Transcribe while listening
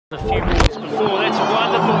A few minutes before, that's a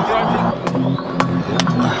wonderful groping.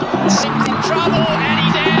 Sims in trouble and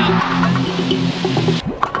he's out.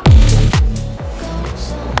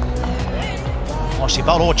 Mossy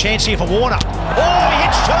bolt or chance here for Warner. Oh, he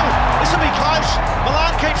hits two. This will be close.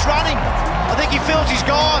 Milan keeps running. I think he feels he's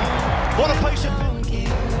gone. What a piece of...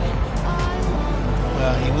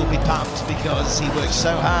 Well, he will be pumped because he works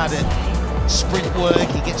so hard at sprint work.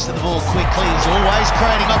 He gets to the ball quickly. He's always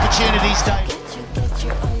creating opportunities, Dave.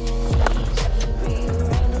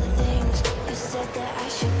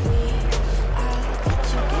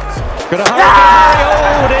 Got a hurry!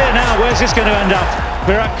 Oh dear, now where's this going to end up?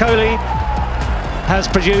 Virat Kohli has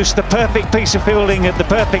produced the perfect piece of fielding at the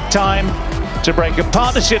perfect time to break a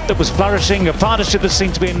partnership that was flourishing, a partnership that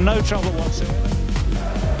seemed to be in no trouble whatsoever.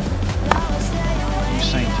 You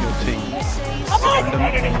saying to your team, send them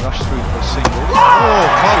and rush through for a single. Oh,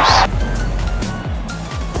 close!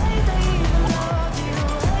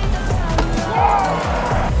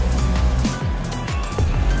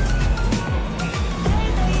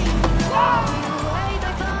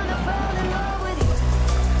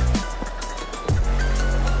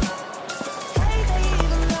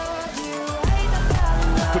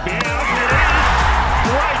 Could be out, and it is.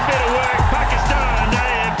 Great bit of work, Pakistan.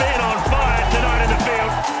 They have been on fire tonight in the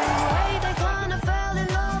field.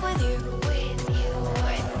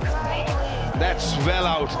 That's well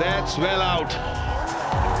out, that's well out.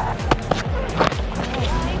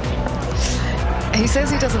 He says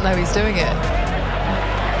he doesn't know he's doing it.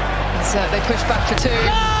 So they push back for two.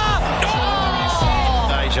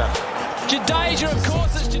 Jadeja, of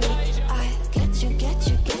course it's Jadeja.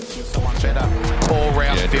 Better.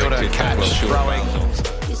 All-round fielder, catch, throwing.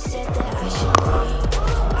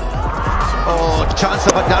 Oh, chance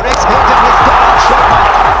of a direct hit and his direct shot.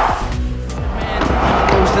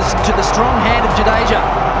 Goes to the strong hand of Jadeja.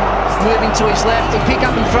 Moving to his left, he'll pick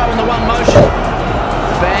up and throw in the one motion.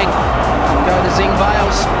 Bang. Go to Zing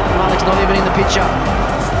Bales. Malik's not even in the picture.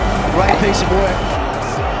 Great piece of work.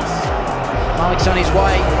 Malik's on his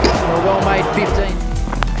way for a well-made 15.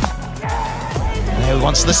 Now he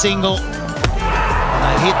wants the single. And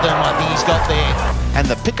they hit them, I think he's got there. And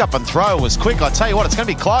the pick-up and throw was quick. I tell you what, it's going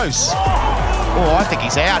to be close. Oh, I think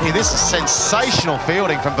he's out here. This is sensational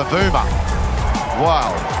fielding from Bavuma.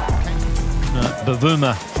 Wow.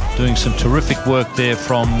 Bavuma doing some terrific work there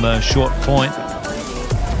from short point.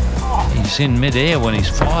 He's in mid-air when he's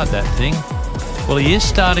fired that thing. Well, he is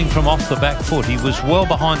starting from off the back foot. He was well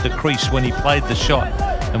behind the crease when he played the shot.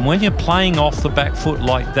 And when you're playing off the back foot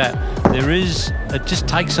like that, it just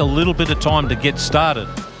takes a little bit of time to get started.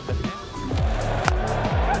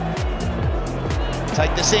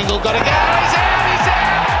 Take the single, got to go. He's out, he's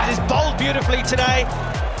out. He's bowled beautifully today.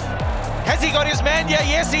 Has he got his man? Yeah,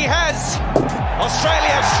 yes, he has.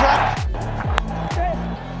 Australia struck.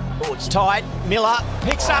 Oh, it's tight. Miller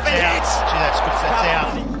picks up and hits. Gee, that's good. That's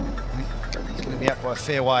out. He's going to be out by a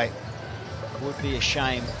fair way. Would be a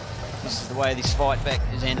shame. This is the way this fight back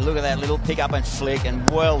is ended. Look at that little pick up and flick and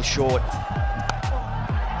well short.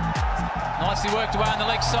 Nicely worked away on the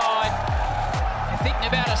leg side. They're thinking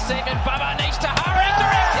about a second. Bubba needs to hurry.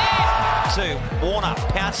 Direct hit. Two. Warner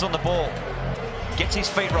pounces on the ball. Gets his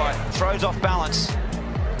feet right. Throws off balance.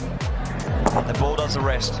 And the ball does the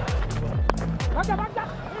rest.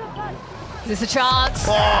 Is this a chance?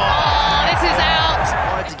 Oh, this is out.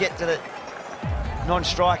 Wanted to get to the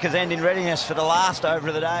non-strikers end in readiness for the last over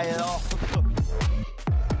of the day. Oh, look.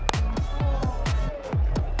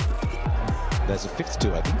 There's a fifth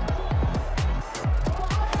two, I think.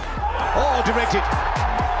 Oh, direct hit.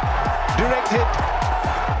 Direct hit.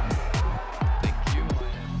 Thank you.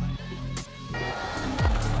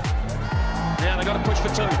 Now they've got to push for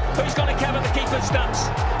two. Who's going to cover the keeper's stumps?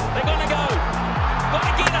 They're going to go. Got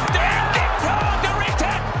to get up there. Direct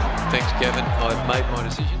hit. Thanks, Kevin. I've made my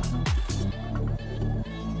decision.